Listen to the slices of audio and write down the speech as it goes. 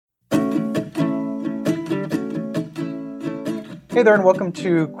Hey there, and welcome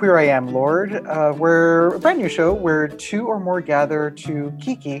to Queer I Am, Lord. We're a brand new show where two or more gather to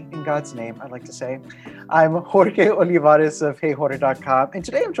kiki in God's name, I'd like to say. I'm Xorje Olivares of HeyJorje.com, and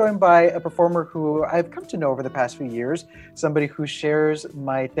today I'm joined by a performer who I've come to know over the past few years, somebody who shares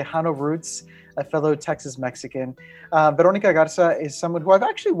my Tejano roots, a fellow Texas Mexican. Veronica Garza is someone who I've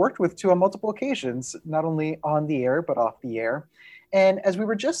actually worked with on multiple occasions, not only on the air, but off the air. And as we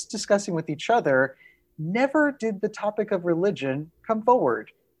were just discussing with each other, never did the topic of religion come forward.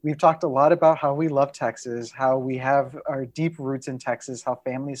 We've talked a lot about how we love Texas, how we have our deep roots in Texas, how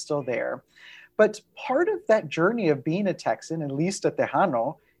family is still there. But part of that journey of being a Texan, at least a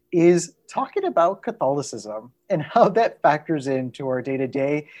Tejano, is talking about Catholicism and how that factors into our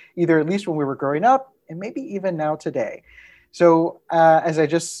day-to-day, either at least when we were growing up and maybe even now today. So as I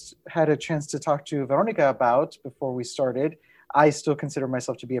just had a chance to talk to Veronica about before we started, I still consider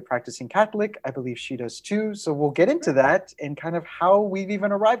myself to be a practicing Catholic. I believe she does too. So we'll get into that and kind of how we've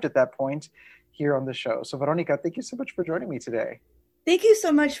even arrived at that point here on the show. So Veronica, thank you so much for joining me today. Thank you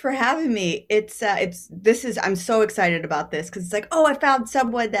so much for having me. I'm so excited about this because it's like, oh, I found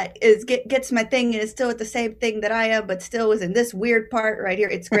someone that gets my thing and is still at the same thing that I am, but still is in this weird part right here.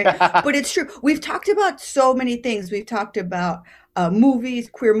 It's great, but it's true. We've talked about so many things. We've talked about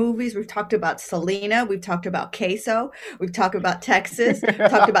movies, queer movies. We've talked about Selena. We've talked about queso. We've talked about Texas.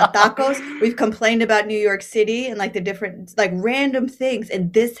 Talked about tacos. We've complained about New York City and like the different like random things,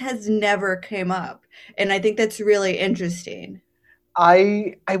 and this has never came up, and I think that's really interesting.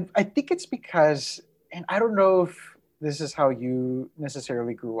 I think it's because, and I don't know if this is how you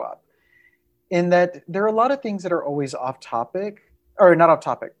necessarily grew up, in that there are a lot of things that are always off topic, or not off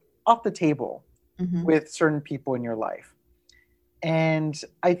topic, off the table Hmm. with certain people in your life. And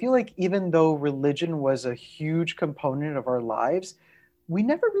I feel like even though religion was a huge component of our lives, we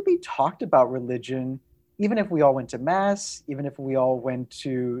never really talked about religion, even if we all went to mass, even if we all went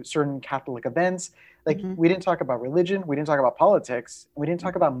to certain Catholic events. Like, Hmm. we didn't talk about religion, we didn't talk about politics, we didn't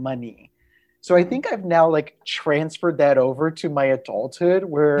talk about money. So I think I've now like transferred that over to my adulthood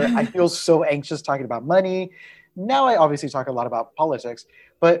where I feel so anxious talking about money. Now I obviously talk a lot about politics,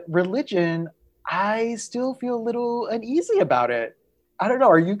 but religion, I still feel a little uneasy about it. I don't know.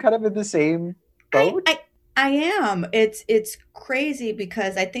 Are you kind of in the same I, boat? I I am. It's crazy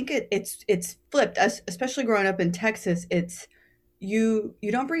because I think it's flipped. Especially growing up in Texas, it's you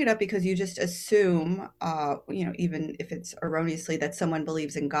don't bring it up because you just assume, even if it's erroneously, that someone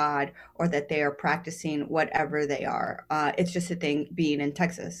believes in God or that they are practicing whatever they are. It's just a thing being in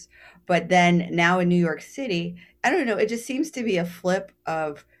Texas. But then now in New York City, I don't know. It just seems to be a flip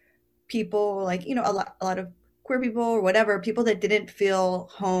of people like a lot of queer people or whatever, people that didn't feel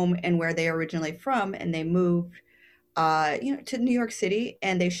home and where they originally from, and they moved to New York City,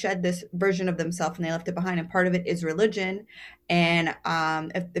 and they shed this version of themselves and they left it behind. And part of it is religion. And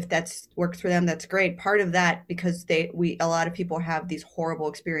if that's works for them, that's great. Part of that, because a lot of people have these horrible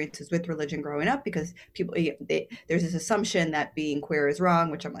experiences with religion growing up because there's this assumption that being queer is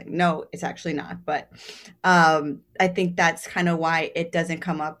wrong, which I'm like, no, it's actually not. But I think that's kind of why it doesn't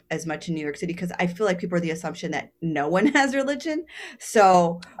come up as much in New York City because I feel like people are the assumption that no one has religion.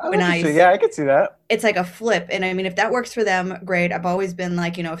 So Oh, when I interesting. Yeah, I could see that. it's like a flip. And I mean, if that works for them, great. I've always been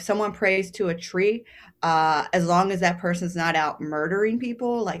like, if someone prays to a tree, as long as that person's not out murdering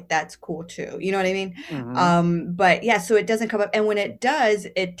people, like that's cool too. You know what I mean? Hmm. But yeah, so it doesn't come up. And when it does,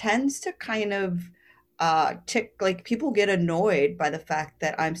 it tends to kind of tick, like people get annoyed by the fact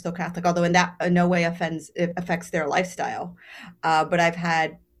that I'm still Catholic, although in that in no way it affects their lifestyle. But I've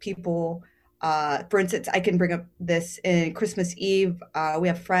had people, for instance, I can bring up this in Christmas Eve. We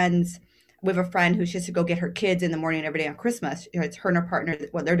have a friend who she has to go get her kids in the morning every day on Christmas. It's her and her partner.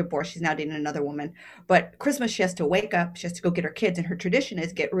 Well, they're divorced. She's now dating another woman. But Christmas, she has to wake up. She has to go get her kids. And her tradition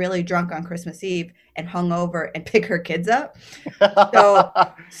is get really drunk on Christmas Eve and hungover and pick her kids up. So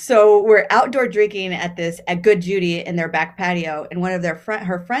so we're outdoor drinking at Good Judy in their back patio, and one of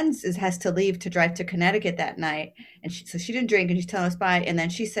her friends has to leave to drive to Connecticut that night, and so she didn't drink, and she's telling us bye, and then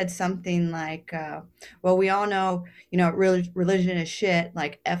she said something like, "Well, we all know, religion is shit,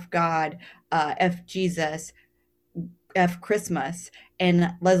 like f God, f Jesus, F Christmas."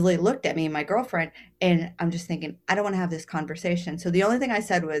 And Leslie looked at me, my girlfriend, and I'm just thinking, I don't want to have this conversation. So the only thing I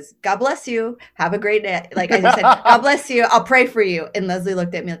said was, God bless you. Have a great day. Like I just said, God bless you. I'll pray for you. And Leslie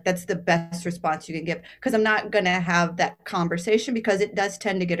looked at me like, that's the best response you can give. Because I'm not going to have that conversation because it does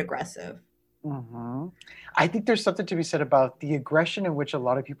tend to get aggressive. Hmm. I think there's something to be said about the aggression in which a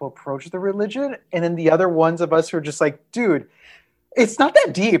lot of people approach the religion, and then the other ones of us who are just like, dude, it's not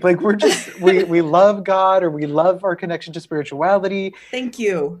that deep. Like, we love God, or we love our connection to spirituality. Thank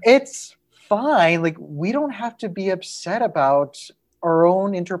you. It's fine. Like, we don't have to be upset about our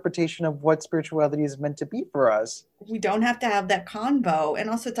own interpretation of what spirituality is meant to be for us. We don't have to have that convo. And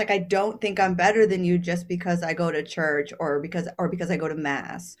also it's like I don't think I'm better than you just because I go to church or because I go to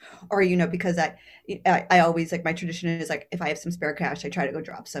mass or because I always like my tradition is like if I have some spare cash I try to go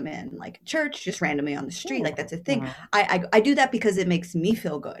drop some in like church just randomly on the street like that's a thing. Mhm. I do that because it makes me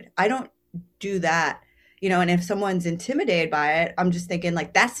feel good. I don't do that. And if someone's intimidated by it, I'm just thinking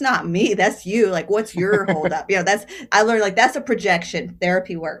like that's not me, that's you. Like what's your hold up? That's I learned like that's a projection.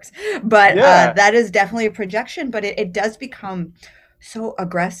 Therapy works. But Yeah. that is definitely a projection, but it does become so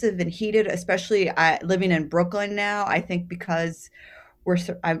aggressive and heated, especially living in Brooklyn now. I think because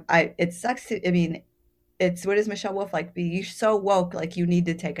it sucks. I mean, it's what does Michelle Wolf like be? You're so woke, like you need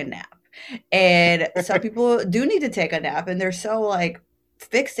to take a nap. And some people do need to take a nap and they're so like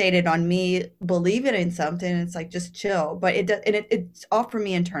fixated on me believing in something. It's like just chill. But it does and it's all for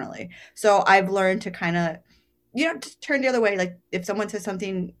me internally. So I've learned to kind of just turn the other way. Like if someone says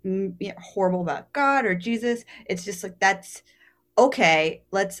something horrible about God or Jesus, it's just like that's okay.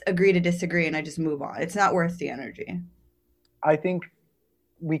 Let's agree to disagree, and I just move on. It's not worth the energy. I think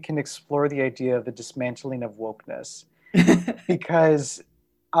we can explore the idea of the dismantling of wokeness because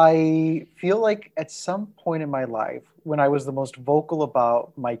I feel like at some point in my life, when I was the most vocal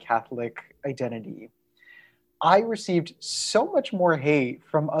about my Catholic identity, I received so much more hate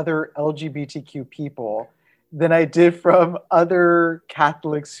from other LGBTQ people than I did from other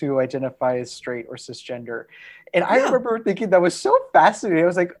Catholics who identify as straight or cisgender. And I Yeah. remember thinking that was so fascinating. I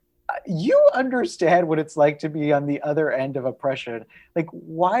was like, you understand what it's like to be on the other end of oppression. Like,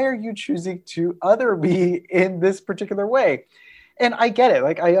 why are you choosing to other me in this particular way? And I get it.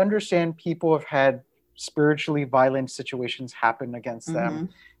 Like, I understand people have had spiritually violent situations happen against them. Hmm.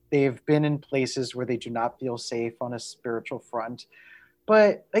 They've been in places where they do not feel safe on a spiritual front.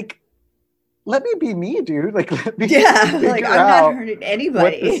 But like, let me be me, dude. Like, let me Yeah. Like figure I'm not out hurting what this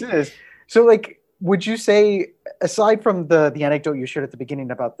anybody. is. So, like, would you say, aside from the anecdote you shared at the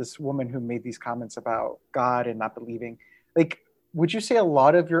beginning about this woman who made these comments about God and not believing, like, would you say a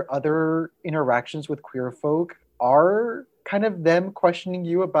lot of your other interactions with queer folk are kind of them questioning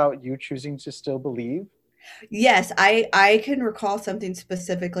you about you choosing to still believe? Yes, I can recall something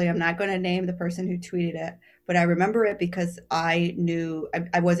specifically. I'm not going to name the person who tweeted it, but I remember it because I knew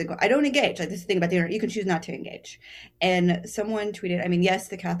I wasn't going. I don't engage. Like this is the thing about the internet, you can choose not to engage. And someone tweeted. I mean, yes,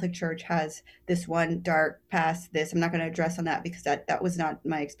 the Catholic Church has this one dark past. This I'm not going to address on that because that was not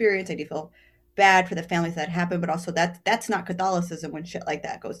my experience. I do feel bad for the families that happened, but also that's not Catholicism when shit like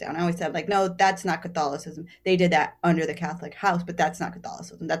that goes down. I always said like, no, that's not Catholicism. They did that under the Catholic house, but that's not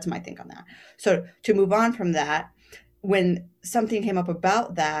Catholicism. That's my think on that. So to move on from that, when something came up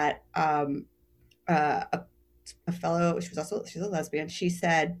about that, uh, a, a fellow, she's a lesbian. She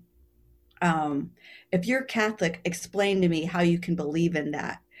said, "If you're Catholic, explain to me how you can believe in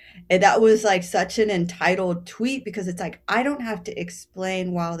that." And that was like such an entitled tweet because it's like I don't have to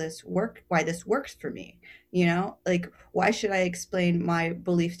explain why this works for me. Like why should I explain my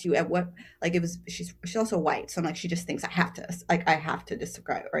beliefs to you at what like it was she's also white, so I'm like she just thinks I have to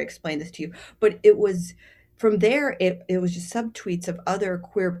describe or explain this to you. But it was from there it was just subtweets of other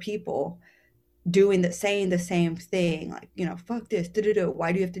queer people saying the same thing, like, fuck this, da da da.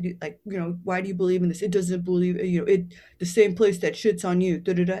 Why do you have to do like, why do you believe in this? It doesn't believe, it the same place that shits on you,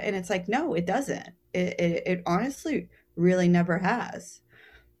 da da da. And it's like, no, it doesn't. It honestly really never has.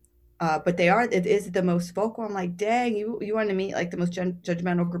 But it is the most vocal. I'm like, dang, you want to meet like the most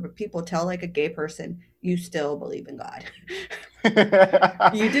judgmental group of people. Tell like a gay person you still believe in God.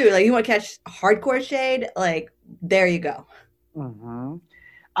 You do. Like you want to catch hardcore shade, like there you go. Hmm.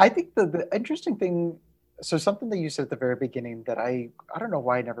 I think the interesting thing, so something that you said at the very beginning that I don't know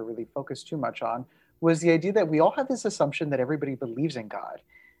why I never really focused too much on, was the idea that we all have this assumption that everybody believes in God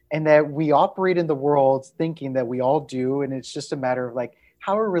and that we operate in the world thinking that we all do, and it's just a matter of like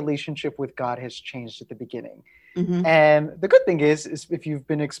how our relationship with God has changed at the beginning. Hmm. And the good thing is if you've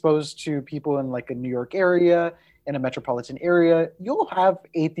been exposed to people in like a New York area, in a metropolitan area, you'll have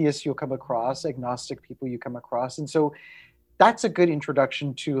atheists you'll come across, agnostic people you come across. And so that's a good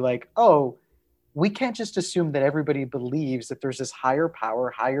introduction to like, oh, we can't just assume that everybody believes that there's this higher power,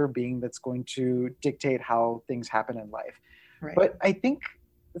 higher being that's going to dictate how things happen in life. Right. But I think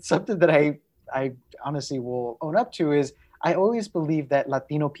something that I honestly will own up to is I always believe that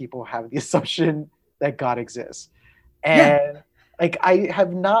Latino people have the assumption that God exists. Yeah. And like I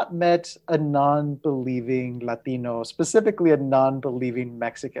have not met a non-believing Latino, specifically a non-believing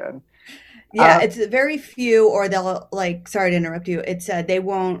Mexican. Yeah, Uh, it's very few, or they'll like. Sorry to interrupt you. It's they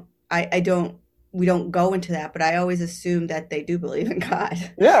won't. I don't. we don't go into that, but I always assume that they do believe in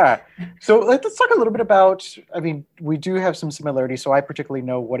God. Yeah. So let's talk a little bit about, I mean, we do have some similarities. So I particularly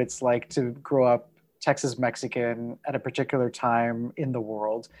know what it's like to grow up Texas Mexican at a particular time in the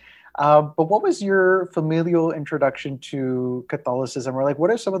world. But what was your familial introduction to Catholicism? Or like,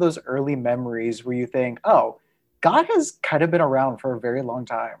 what are some of those early memories where you think, oh, God has kind of been around for a very long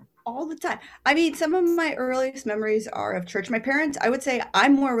time? All the time. I mean, some of my earliest memories are of church. My parents, I would say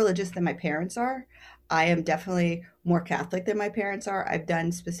I'm more religious than my parents are. I am definitely more Catholic than my parents are. I've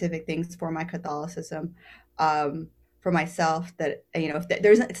done specific things for my Catholicism, for myself that, if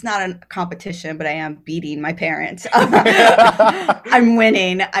there's, it's not a competition, but I am beating my parents. I'm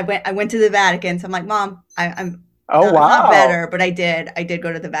winning. I went to the Vatican. So I'm like, Mom, I'm Oh, not wow. better, but I did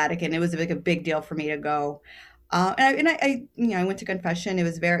go to the Vatican. It was like a big deal for me to go. I went to confession. It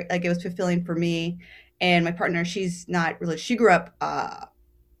was very like it was fulfilling for me, and my partner. She's not really. She grew up.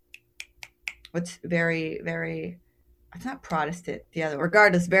 What's very very. It's not Protestant. The other,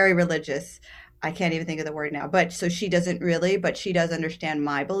 regardless, very religious. I can't even think of the word now. But so she doesn't really, but she does understand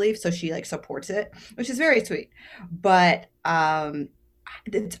my belief, so she like supports it, which is very sweet. But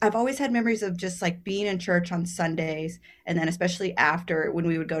I've always had memories of just like being in church on Sundays, and then especially after when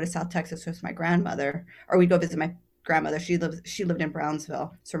we would go to South Texas with my grandmother, or we'd go visit my grandmother. She lived in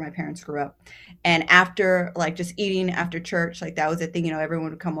Brownsville, so where my parents grew up. And after like just eating after church, like that was a thing. Everyone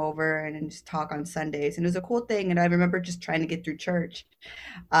would come over and just talk on Sundays, and it was a cool thing. And I remember just trying to get through church.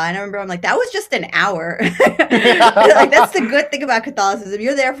 And I remember I'm like, that was just an hour. Like that's the good thing about Catholicism.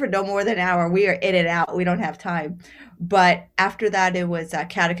 You're there for no more than an hour. We are in and out. We don't have time. But after that, it was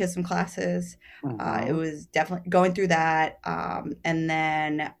catechism classes. It Mhm. was definitely going through that. And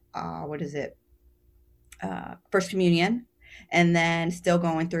then, what is it? First communion. And then still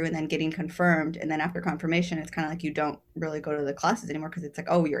going through and then getting confirmed. And then after confirmation, it's kind of like you don't really go to the classes anymore because it's like,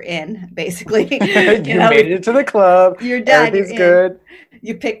 oh, you're in, basically. You made it to the club. You're done, you're Everything's in, good.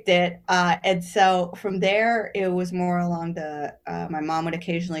 you picked it. And so from there, it was more along my mom would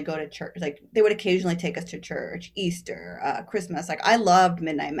occasionally go to church. Like they would occasionally take us to church, Easter, Christmas. Like I loved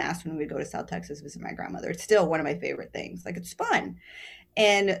midnight mass when we would go to South Texas visit my grandmother. It's still one of my favorite things. Like it's fun.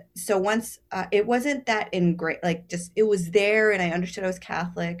 And so once it wasn't that ingrained, like just it was there and I understood I was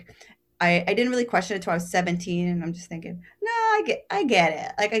Catholic. I didn't really question it until I was 17 and I'm just thinking, no, I get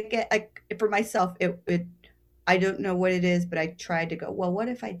it. Like like for myself, it I don't know what it is, but I tried to go, well, what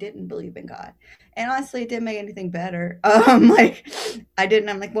if I didn't believe in God? And honestly, it didn't make anything better. Like I didn't,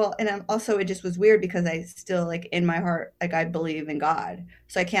 I'm like, well, and I'm also, it just was weird because I still like in my heart, like I believe in God.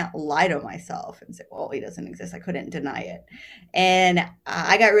 So I can't lie to myself and say, well, he doesn't exist. I couldn't deny it. And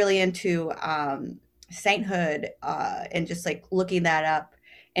I got really into sainthood and just like looking that up.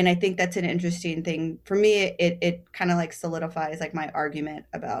 And I think that's an interesting thing for me. It kind of like solidifies like my argument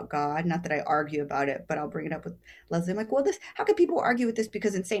about God. Not that I argue about it, but I'll bring it up with Leslie. I'm like, well, this, how could people argue with this?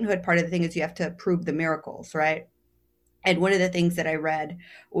 Because in sainthood, part of the thing is you have to prove the miracles, right? And one of the things that I read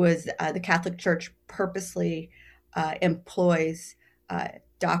was the Catholic Church purposely employs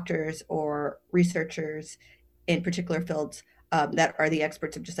doctors or researchers in particular fields that are the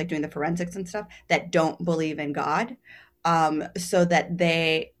experts of just like doing the forensics and stuff that don't believe in God. So that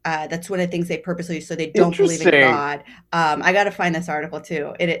that's one of the things they purposely use. So they don't believe in Interesting. God. I got to find this article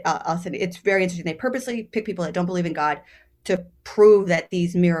too. I'll send it. It's very interesting. They purposely pick people that don't believe in God to prove that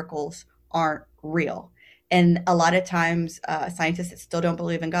these miracles aren't real. And a lot of times, scientists that still don't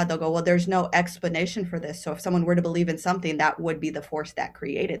believe in God, they'll go, well, there's no explanation for this. So if someone were to believe in something, that would be the force that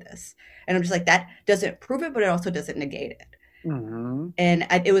created this. And I'm just like, that doesn't prove it, but it also doesn't negate it. Hmm. And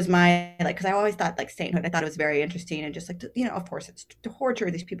it was my, like, because I always thought like sainthood, I thought it was very interesting and just like, of course it's torture.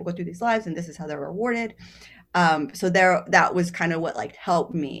 These people go through these lives and this is how they're rewarded. So that was kind of what like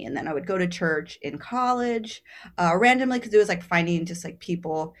helped me. And then I would go to church in college randomly because it was like finding just like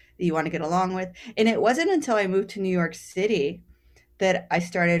people that you want to get along with. And it wasn't until I moved to New York City that I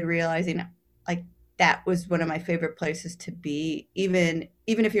started realizing like that was one of my favorite places to be. Even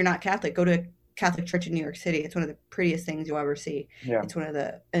if you're not Catholic, go to a Catholic church in New York City. It's one of the prettiest things you'll ever see. Yeah. It's one of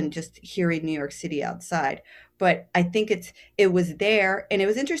the, and just hearing New York City outside. But I think it was there, and it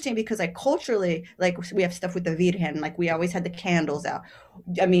was interesting because like culturally, like we have stuff with the Virgen, like we always had the candles out.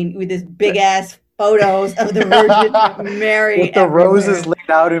 I mean, with this big ass photos of the Virgin Mary With the roses everywhere. laid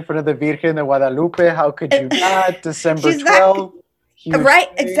out in front of the Virgen de Guadalupe, how could you not? December She's not 12th. huge Right,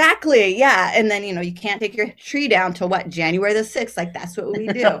 tree. exactly. Yeah. And then, you can't take your tree down till what, January the 6th. Like that's what we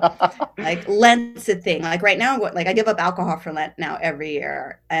do. Like Lent's a thing. Like right now, like I give up alcohol for Lent now every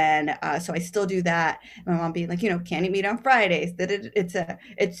year. And so I still do that. My mom being like, can't eat meat on Fridays. That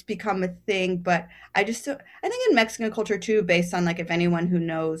it's become a thing. But I think in Mexican culture too, based on like if anyone who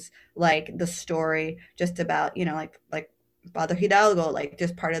knows like the story just about, like Father Hidalgo, like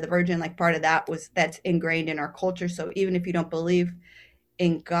just part of the Virgin, like part of that's ingrained in our culture. So even if you don't believe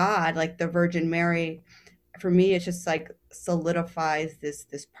in God, like the Virgin Mary, for me, it's just like solidifies this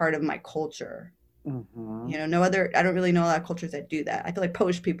part of my culture. Hmm. No other. I don't really know a lot of cultures that do that. I feel like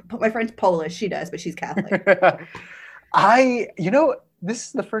Polish people. My friend's Polish. She does, but she's Catholic. This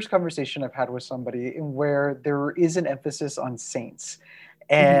is the first conversation I've had with somebody in where there is an emphasis on saints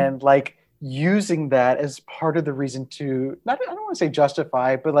Hmm. and like using that as part of the reason to not, I don't want to say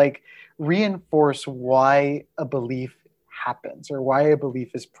justify, but like reinforce why a belief happens or why a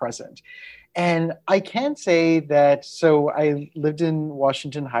belief is present. And I can say that, so I lived in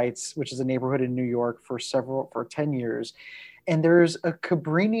Washington Heights, which is a neighborhood in New York for 10 years. And there's a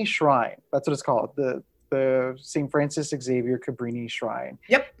Cabrini Shrine. That's what it's called, the St. Francis Xavier Cabrini Shrine.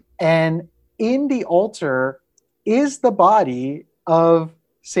 Yep. And in the altar is the body of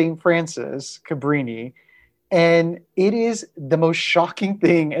St. Francis Cabrini. And it is the most shocking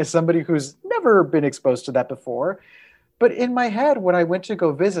thing as somebody who's never been exposed to that before. But in my head, when I went to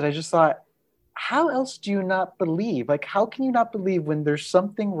go visit, I just thought, how else do you not believe? Like, how can you not believe when there's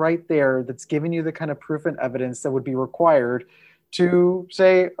something right there that's giving you the kind of proof and evidence that would be required to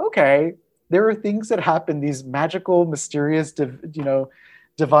say, okay, there are things that happen, these magical, mysterious,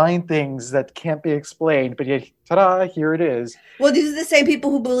 divine things that can't be explained, but yet, ta-da, here it is. Well, these are the same people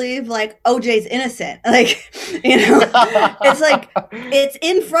who believe like OJ's innocent. Like, it's like it's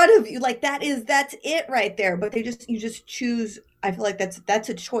in front of you. Like that's it right there. But you just choose. I feel like that's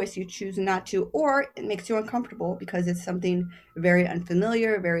a choice. You choose not to, or it makes you uncomfortable because it's something very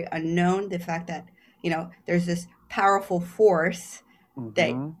unfamiliar, very unknown. The fact that, there's this powerful force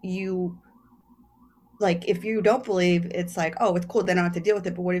that Hmm. you like. If you don't believe, it's like, oh, it's cool, then I don't have to deal with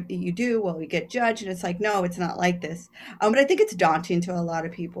it. But what if you do? Well, we get judged, and it's like, no, it's not like this. But I think it's daunting to a lot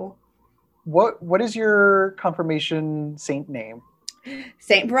of people. What is your confirmation saint name?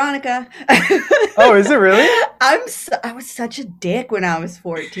 Saint Veronica. Oh, is it really? I was such a dick when I was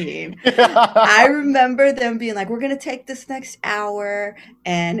 14. I remember them being like, we're going to take this next hour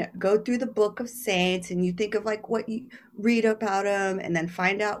and go through the book of saints. And you think of like what you read about them and then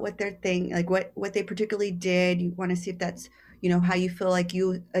find out what their thing, like what they particularly did. You want to see if that's, how you feel like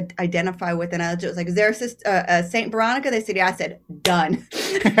you identify with. And I was like, is there a Saint Veronica? They said, yeah. I said, done.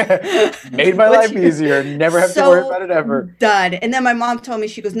 Made my What's life your, easier. Never have to worry about so it ever. done. And then my mom told me,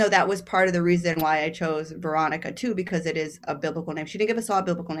 she goes, no, that was part of the reason why I chose Veronica too, because it is a biblical name. She didn't give us all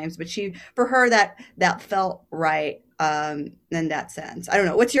biblical names, but for her, that felt right in that sense. I don't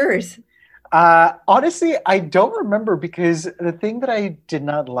know. What's yours? Honestly, I don't remember because the thing that I did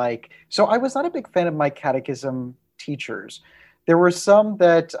not like, so I was not a big fan of my catechism teachers. There were some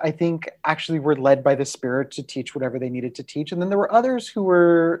that I think actually were led by the Spirit to teach whatever they needed to teach. And then there were others who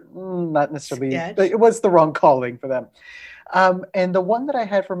were not necessarily, Sketch. it was the wrong calling for them. And the one that I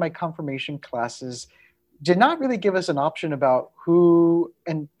had for my confirmation classes did not really give us an option about who,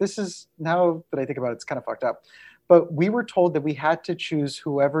 and this is now that I think about it, it's kind of fucked up. But we were told that we had to choose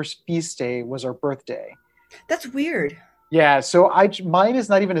whoever's feast day was our birthday. That's weird. Yeah, so mine is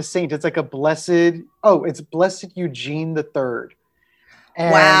not even a saint. It's like a blessed. Oh, it's Blessed Eugene the Third,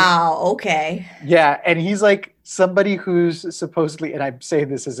 and Wow. Okay. yeah, and he's like somebody who's supposedly, and I'm saying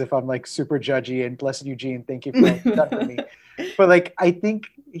this as if I'm like super judgy. And Blessed Eugene, thank you for all you've done for me. But like, I think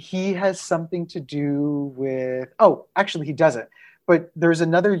he has something to do with. Oh, actually, he doesn't. But there's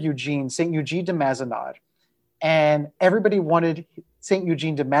another Eugene, Saint Eugene de Mazenod, and everybody wanted Saint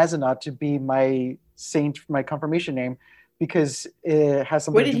Eugene de Mazenod to be my saint, my confirmation name, because it has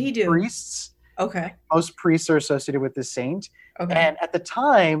something What to did do he with do? priests. Okay. Most priests are associated with this saint. Okay. And at the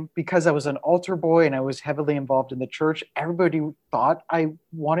time, because I was an altar boy and I was heavily involved in the church, everybody thought I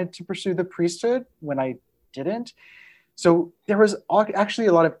wanted to pursue the priesthood when I didn't. So there was actually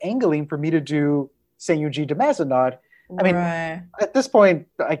a lot of angling for me to do St. Eugene de Mazenod. I mean, Right. at this point,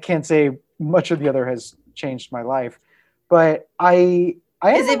 I can't say much of the other has changed my life, but I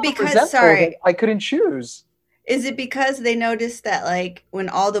am Is a it little because, resentful that sorry, I couldn't choose. is it because they noticed that like when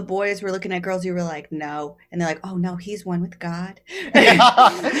all the boys were looking at girls, you were like, no. And they're like, oh no, he's one with God.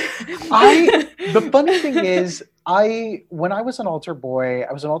 I the funny thing is I when I was an altar boy,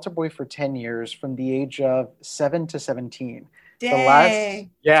 I was an altar boy for 10 years from the age of 7 to 17. The last Dang.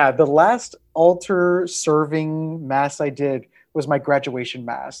 yeah, the last altar serving mass I did was my graduation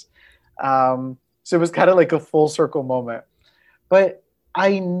mass. So it was kind of like a full circle moment. But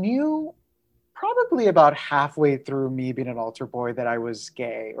I knew probably about halfway through me being an altar boy that I was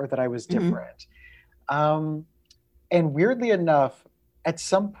gay or that I was Hmm. different. Um, and weirdly enough, at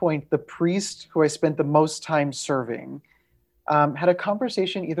some point, the priest who I spent the most time serving had a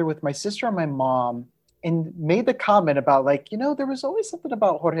conversation either with my sister or my mom and made the comment about, like, there was always something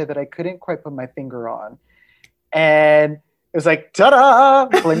about Xorje that I couldn't quite put my finger on. And it was like, ta-da!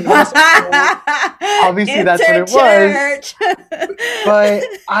 Blaming on the soul. Obviously, that's what Enter it was. church. But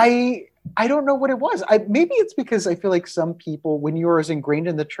I don't know what it was. Maybe it's because I feel like some people, when you're as ingrained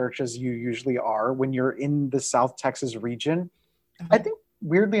in the church as you usually are, when you're in the South Texas region, I think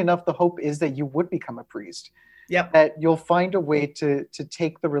weirdly enough, the hope is that you would become a priest, Yep. that you'll find a way to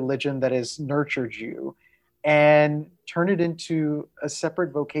take the religion that has nurtured you and turn it into a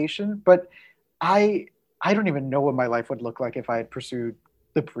separate vocation. But I I don't even know what my life would look like if I had pursued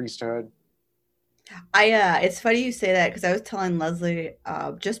the priesthood. It's funny you say that because I was telling Leslie,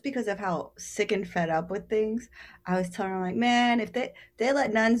 just because of how sick and fed up with things, I was telling her like, man, if they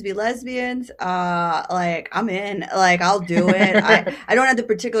let nuns be lesbians, like I'm in, like I'll do it. I don't have the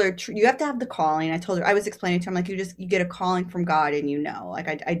particular. You have to have the calling. I told her I was explaining to her, I'm like, you get a calling from God, and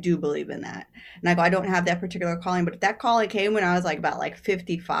like I do believe in that. And I go, I don't have that particular calling, but if that calling came when I was like about like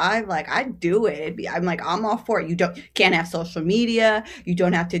 55, like I'd do it. I'm like, I'm all for it. You can't have social media. You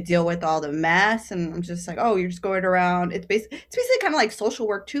don't have to deal with all the mess. And I'm just like, oh, you're just going around. It's basically kind of like social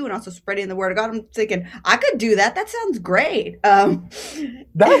work too, and also spreading the word of God. I'm thinking I could do that. That sounds great. Can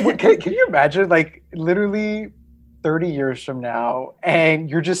you imagine, like, literally 30 years from now, and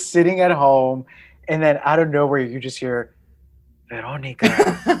you're just sitting at home, and then out of nowhere you just hear Veronica,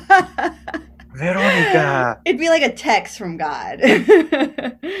 Veronica, It'd be like a text from God.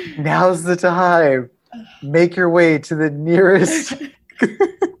 now's the time. Make your way to the nearest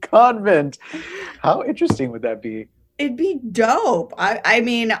convent. How interesting would that be? It'd be dope. I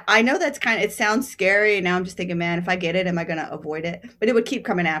mean, I know that's it sounds scary. And now I'm just thinking, man, if I get it, am I going to avoid it? But it would keep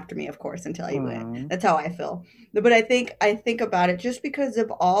coming after me, of course, until I win. Hmm. That's how I feel. But I think about it just because of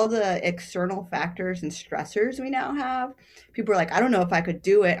all the external factors and stressors we now have. People are like, I don't know if I could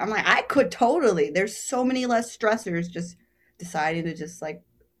do it. I'm like, I could totally. There's so many less stressors just deciding to just like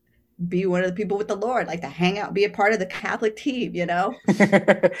be one of the people with the Lord, like to hang out, be a part of the Catholic team, you know?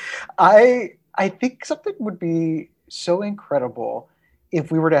 I think something would be so incredible if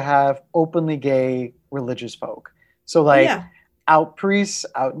we were to have openly gay religious folk. So Oh, like yeah. out priests,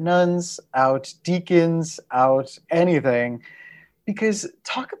 out nuns, out deacons, out anything. Because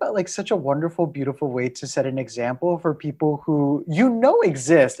talk about like such a wonderful, beautiful way to set an example for people who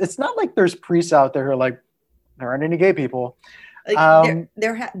exist. It's not like there's priests out there who are like, there aren't any gay people. Like Um,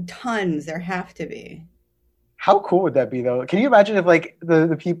 tons, there have to be. How cool would that be, though? Can you imagine if, like,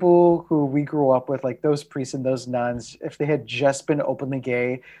 the people who we grew up with, like those priests and those nuns, if they had just been openly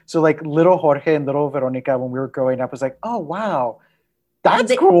gay? So, like, little Xorje and little Veronica, when we were growing up, was like, oh, wow, that's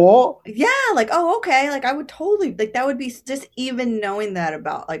They cool. Yeah, like, oh, okay, like, I would totally like, that would be just even knowing that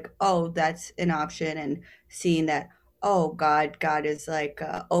about, like, oh, that's an option and seeing that, oh, God is, like,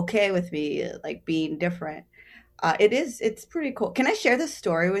 okay with me, like, being different. It's pretty cool. Can I share this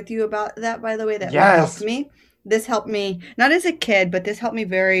story with you about that, by the way, that what helped Yes. me? This helped me, not as a kid, but this helped me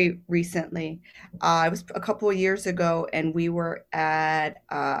very recently. It was a couple of years ago, and we were at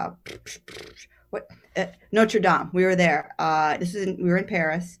what Notre Dame. We were there. We were in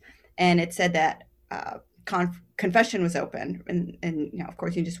Paris, and it said that confession was open, and of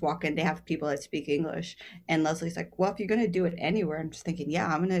course you just walk in. They have people that speak English, and Leslie's like, "Well, if you're gonna do it anywhere," I'm just thinking, "Yeah,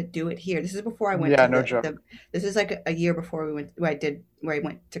 I'm gonna do it here." This is before I went Yeah, to no the. joke. This is like a year before we went where I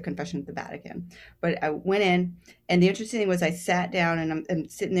went to confession at the Vatican, but I went in, and the interesting thing was I sat down and I'm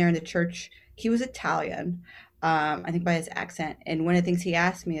sitting there in the church. He was Italian, I think by his accent, and one of the things he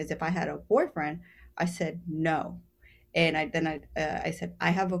asked me is if I had a boyfriend. I said no, and I said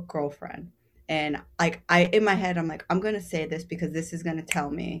I have a girlfriend, and like I in my head I'm like I'm gonna say this because this is gonna tell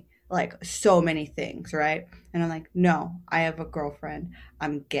me like so many things, right? And I'm like, no, I have a girlfriend.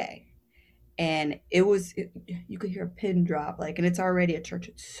 I'm gay. And you could hear a pin drop, like, and it's already at church.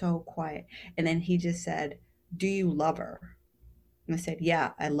 It's so quiet. And then he just said, "Do you love her?" And I said,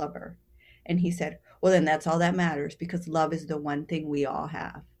 "Yeah, I love her." And he said, "Well, then that's all that matters because love is the one thing we all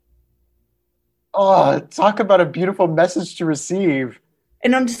have." Oh, talk about a beautiful message to receive.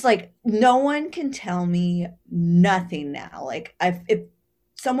 And I'm just like, no one can tell me nothing now. Like if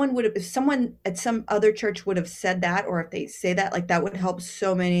someone at some other church would have said that, or if they say that, like that would help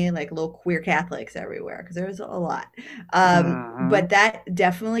so many like little queer Catholics everywhere because there's a lot. Hmm. But that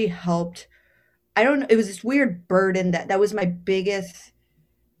definitely helped I don't know, it was this weird burden that was my biggest,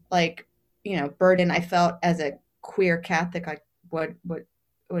 like, burden I felt as a queer Catholic. Like, what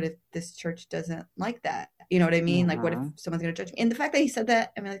if this church doesn't like that? You know what I mean? Like, what if Hmm. someone's going to judge me? And the fact that he said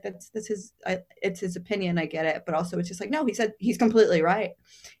that, I mean, like, that's his, it's his opinion. I get it. But also it's just like, no, he said he's completely right.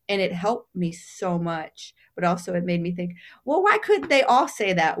 And it helped me so much. But also it made me think, well, why couldn't they all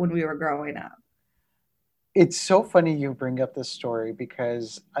say that when we were growing up? It's so funny you bring up this story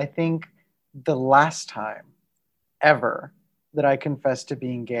because I think the last time ever that I confessed to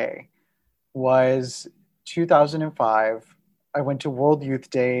being gay was 2005. I went to World Youth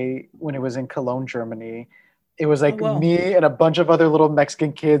Day when it was in Cologne, Germany. It was Oh, like well. me and a bunch of other little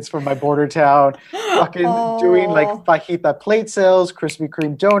Mexican kids from my border town fucking doing like Oh. fajita plate sales, Krispy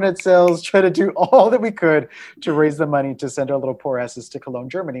Kreme donut sales, trying to do all that we could to raise the money to send our little poor asses to Cologne,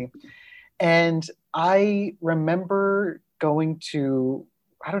 Germany. And I remember going to,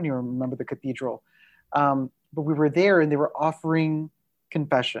 I don't even remember the cathedral, but we were there and they were offering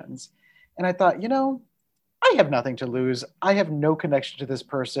confessions. And I thought, I have nothing to lose. I have no connection to this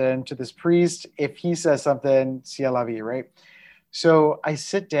person, to this priest. If he says something, c'est la vie, right? So I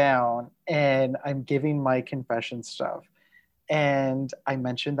sit down and I'm giving my confession stuff. And I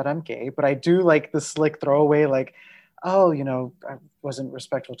mentioned that I'm gay, but I do like the slick throwaway, like, oh, I wasn't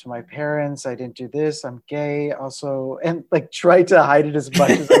respectful to my parents. I didn't do this. I'm gay also. And like try to hide it as much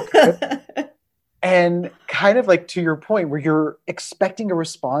as I could. And kind of like to your point where you're expecting a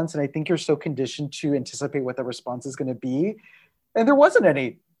response, and I think you're so conditioned to anticipate what the response is going to be, and there wasn't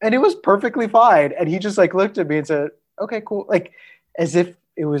any, and it was perfectly fine. And he just like looked at me and said, "Okay, cool," like as if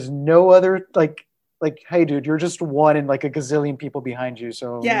it was no other like, hey, dude, you're just one in like a gazillion people behind you,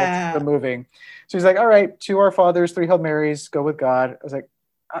 so let's keep it Yeah. moving. So he's like, "All right, two Our Fathers, three Hail Marys, go with God." I was like,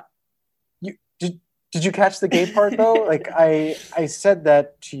 you did you catch the gay part though? Like I said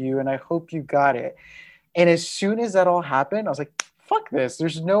that to you, and I hope you got it. And as soon as that all happened, I was like, fuck this.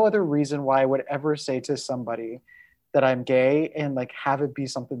 There's no other reason why I would ever say to somebody that I'm gay and like have it be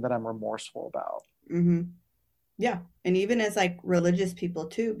something that I'm remorseful about. Hmm. Yeah. And even as like religious people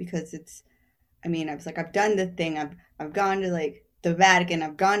too, because it's, I mean, I was like, I've done the thing. I've gone to like the Vatican.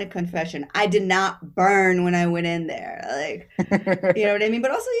 I've gone to confession. I did not burn when I went in there. Like, you know what I mean?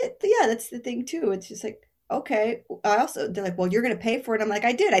 But also, yeah, that's the thing too. It's just like, okay. I also, they're like, well, you're going to pay for it. I'm like,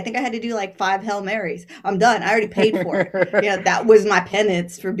 I did. I think I had to do like 5 Hail Marys. I'm done. I already paid for it. That was my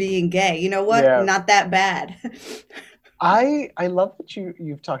penance for being gay. You know what? Yeah. Not that bad. I love that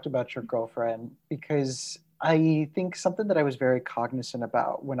you've talked about your girlfriend because I think something that I was very cognizant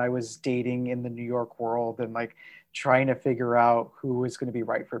about when I was dating in the New York world and like trying to figure out who was going to be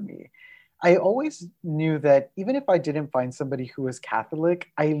right for me. I always knew that even if I didn't find somebody who was Catholic,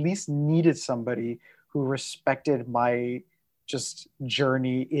 I at least needed somebody who respected my just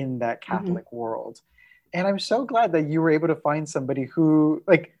journey in that Hmm. Catholic world. And I'm so glad that you were able to find somebody who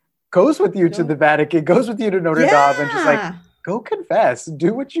like goes with you to the No. Vatican, goes with you to Notre Dame, and just like Yeah. go confess,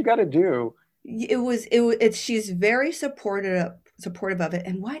 do what you got to do. It's she's very supportive of it.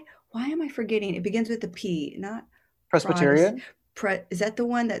 And why am I forgetting? It begins with a P, not Protest. Presbyterian? Is that the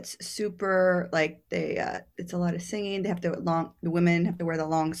one that's super like they it's a lot of singing. They have to long the women have to wear the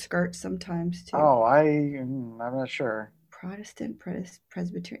long skirts sometimes too. Oh, I'm not sure. Protestant,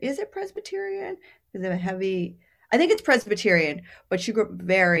 Presbyterian. Is it Presbyterian? Is it a heavy? I think it's Presbyterian, but she grew up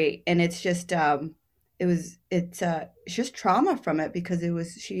very, and it's just it's just trauma from it because it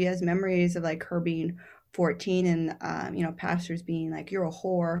was she has memories of like her being 14 and pastors being like you're a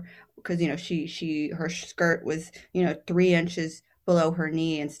whore because she her skirt was 3 inches below her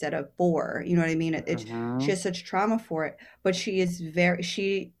knee instead of four. You know what I mean? She Hmm. has such trauma for it, but she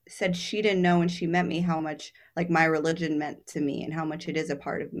said she didn't know when she met me how much like my religion meant to me and how much it is a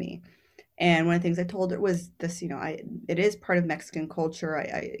part of me. And one of the things I told her was this, it is part of Mexican culture.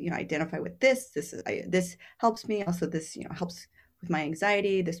 I identify with this. This helps me. Also, this, helps with my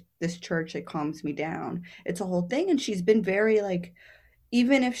anxiety. This church, it calms me down. It's a whole thing. And she's been very like,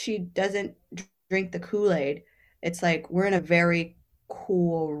 even if she doesn't drink the Kool-Aid, it's like we're in a very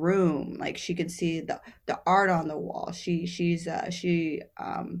cool room. Like she can see the art on the wall. She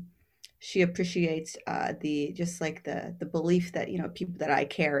appreciates the just like the belief that people that I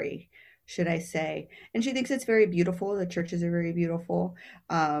carry, should I say. And she thinks it's very beautiful. The churches are very beautiful.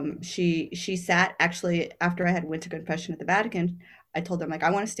 She sat actually after I had went to confession at the Vatican. I told them like I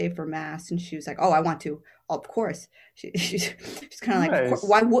want to stay for mass, and she was like, "Oh, I want to." Oh, of course. She's kind of like, "Of course,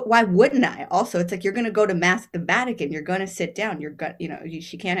 Nice. why wouldn't I?" Also, it's like you're going to go to mass at the Vatican. You're going to sit down. You're going,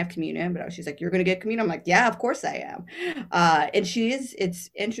 she can't have communion, but she's like, "You're going to get communion." I'm like, "Yeah, of course I am." And she is. It's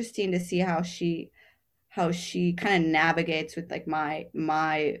interesting to see how she kind of navigates with like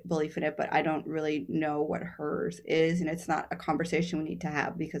my belief in it, but I don't really know what hers is, and it's not a conversation we need to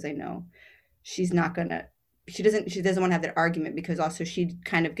have because I know she's not gonna she doesn't want to have that argument because also she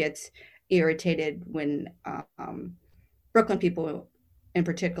kind of gets irritated when Brooklyn people in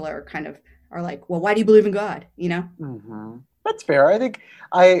particular kind of are like, well, why do you believe in God, you know? Hmm. That's fair. I think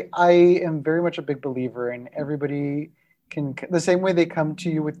I am very much a big believer in everybody can the same way they come to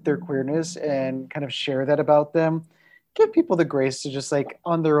you with their queerness and kind of share that about them. Give people the grace to just like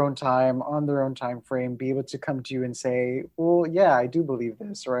on their own time, on their own time frame, be able to come to you and say, "Well, yeah, I do believe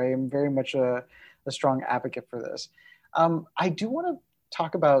this," or "I am very much a strong advocate for this." I do want to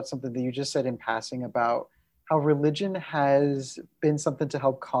talk about something that you just said in passing about how religion has been something to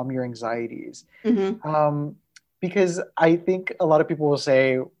help calm your anxieties. Mm-hmm. Um, because I think a lot of people will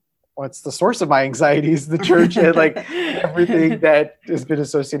say, what's the source of my anxieties? The church and like everything that has been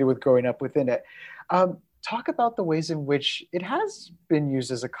associated with growing up within it. Talk about the ways in which it has been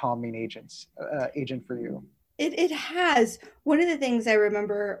used as a calming agent for you. It has. One of the things I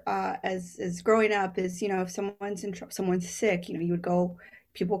remember as growing up is, you know, if someone's sick, you know, you would go,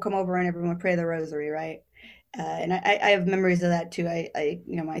 people come over and everyone would pray the rosary, right? And I have memories of that too.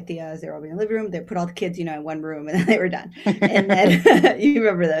 You know, my tias, they were all in the living room. They put all the kids, you know, in one room, and then they were done. And then you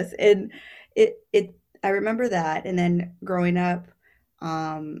remember this, and I remember that. And then growing up,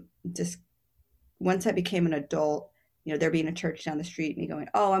 just once I became an adult, you know, there being a church down the street, me going,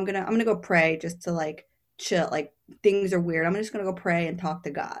 oh, I'm gonna go pray just to like chill. Like things are weird. I'm just gonna go pray and talk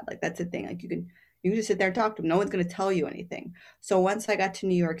to God. Like that's the thing. Like you can just sit there and talk to him. No one's gonna tell you anything. So once I got to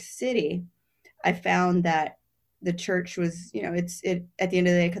New York City, I found that the church was, you know, it at the end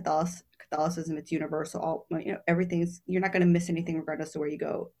of the day, Catholicism, it's universal. All, you know, everything's, you're not going to miss anything regardless of where you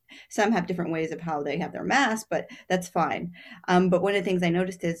go. Some have different ways of how they have their mass, but that's fine. But one of the things I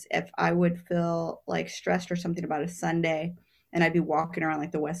noticed is if I would feel like stressed or something about a Sunday, and I'd be walking around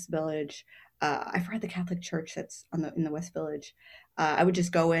like the West Village. I forgot the Catholic church that's in the West Village. I would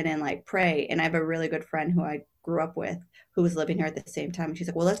just go in and like pray. And I have a really good friend who I grew up with who was living here at the same time. She's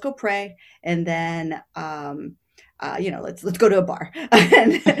like, "Well, let's go pray, and then you know, let's go to a bar."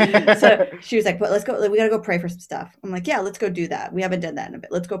 And so she was like, "But let's go. We got to go pray for some stuff." I'm like, "Yeah, let's go do that. We haven't done that in a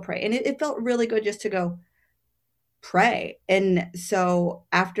bit. Let's go pray." And it felt really good just to go pray. And so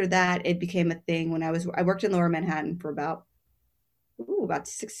after that, it became a thing. I worked in Lower Manhattan for about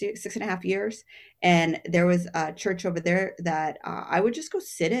 6.5 years, and there was a church over there that I would just go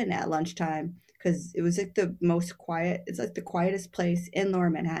sit in at lunchtime because it was like the most quiet. It's like the quietest place in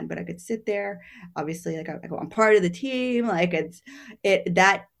Lower Manhattan, but I could sit there. Obviously, like I'm part of the team. Like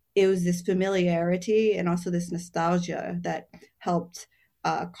it was this familiarity and also this nostalgia that helped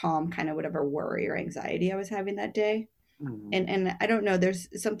calm kind of whatever worry or anxiety I was having that day. Mhm. And I don't know. There's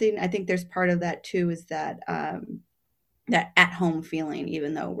something, I think there's part of that too, is that that at home feeling,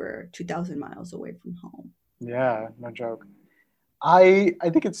 even though we're 2,000 miles away from home. Yeah, no joke. I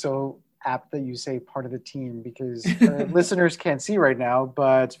think it's so apt that you say part of the team because listeners can't see right now,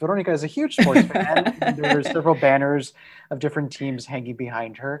 but Veronica is a huge sports fan, and there are several banners of different teams hanging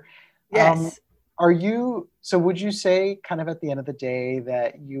behind her. Um, Yes, so would you say, kind of at the end of the day,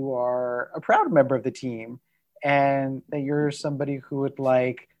 that you are a proud member of the team and that you're somebody who would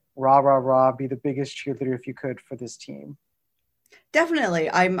like rah, rah, rah, be the biggest cheerleader if you could for this team? definitely.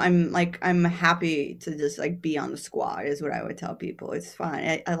 I'm happy to just like be on the squad is what I would tell people. It's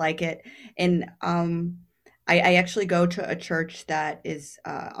fun. I like it. And I actually go to a church that is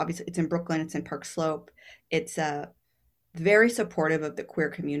obviously it's in Brooklyn, it's in Park Slope. It's very supportive of the queer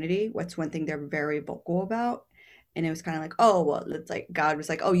community. What's one thing they're very vocal about? And it was kind of like, oh well, it's like God was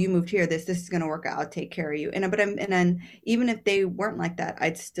like, oh, you moved here. This is gonna work out. I'll take care of you. And then even if they weren't like that,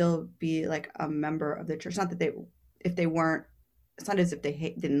 I'd still be like a member of the church. Not that they, if they weren't, it's not as if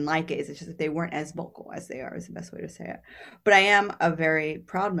they didn't like it. It's just that they weren't as vocal as they are. Is the best way to say it. But I am a very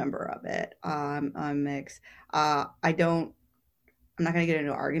proud member of it. I'm mixed. I don't. I'm not going to get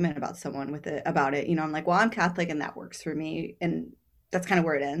into an argument about someone with it about it. You know, I'm like, well, I'm Catholic and that works for me, and that's kind of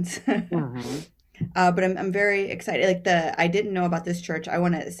where it ends. Hmm. But I'm very excited. Like I didn't know about this church. I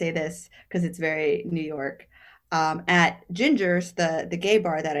want to say this because it's very New York. At Ginger's, the gay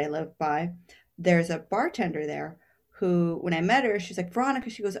bar that I live by, there's a bartender there who, when I met her, she's like, Veronica.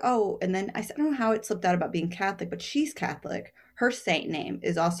 She goes, oh, and then I said, I don't know how it slipped out about being Catholic, but she's Catholic. her saint name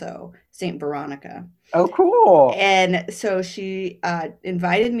is also Saint Veronica. Oh, cool. And so she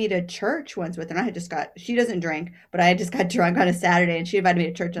invited me to church once with her. And she doesn't drink, but I had just got drunk on a Saturday and she invited me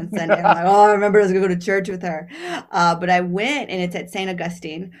to church on Sunday. I'm like, oh, I remember I was going to go to church with her. But I went and it's at St.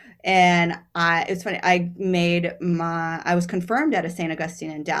 Augustine. And it was funny. I was confirmed at a St. Augustine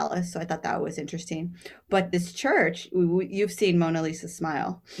in Dallas. So I thought that was interesting. But this church, you've seen Mona Lisa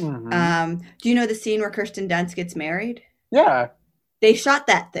Smile. Mm-hmm. Do you know the scene where Kirsten Dunst gets married? Yeah. They shot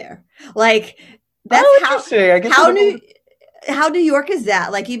that there. Like, that's interesting. I guess how New York is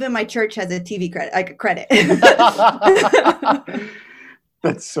that? Like, even my church has a TV credit, like a credit.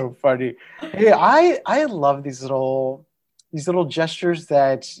 That's so funny. Hey, I love these little gestures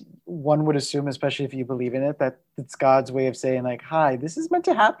that one would assume, especially if you believe in it, that it's God's way of saying like, hi, this is meant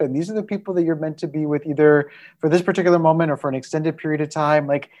to happen. These are the people that you're meant to be with, either for this particular moment or for an extended period of time.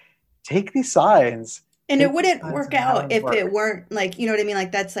 Like, take these signs. And it wouldn't work out if it weren't, like, you know what I mean?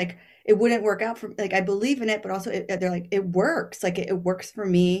 Like, that's like, it wouldn't work out for, like, I believe in it, but also they're like, it works. Like, it works for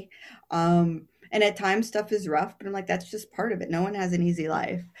me. And at times stuff is rough, but I'm like, that's just part of it. No one has an easy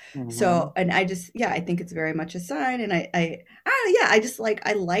life. Mm-hmm. So, and I just, I think it's very much a sign. And I just like,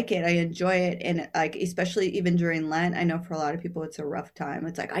 I like it. I enjoy it. And like, especially even during Lent, I know for a lot of people, it's a rough time.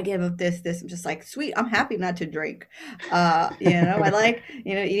 It's like, I give up this. I'm just like, sweet. I'm happy not to drink. I like,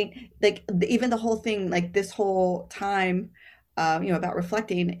 eating, like even the whole thing, like this whole time, about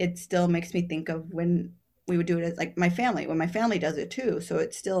reflecting, it still makes me think of when we would do it as like when my family does it too. So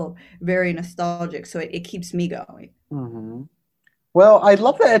it's still very nostalgic. So it keeps me going. Mm-hmm. Well, I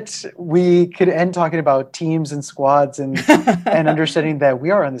love that we could end talking about teams and squads and understanding that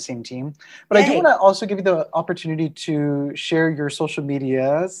we are on the same team. But I do want to also give you the opportunity to share your social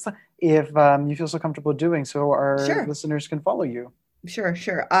medias if you feel so comfortable doing so our listeners can follow you. Sure.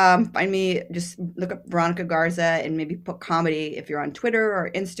 Find me, just look up Veronica Garza and maybe put comedy if you're on Twitter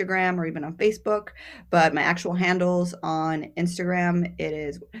or Instagram or even on Facebook. But my actual handles on Instagram, it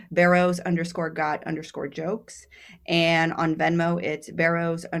is Veros_got_jokes. And on Venmo, it's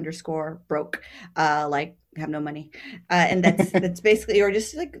Veros_broke, like have no money. And that's basically, or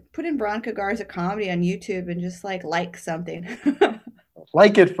just like put in Veronica Garza comedy on YouTube and just like something.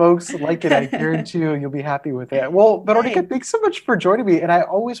 Like it, folks. Like it. I guarantee you'll be happy with it. Well, Veronica, thanks so much for joining me. And I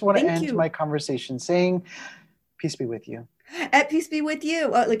always want to end my conversation saying, peace be with you. At peace be with you.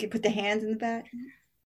 Oh, look, you put the hands in the back.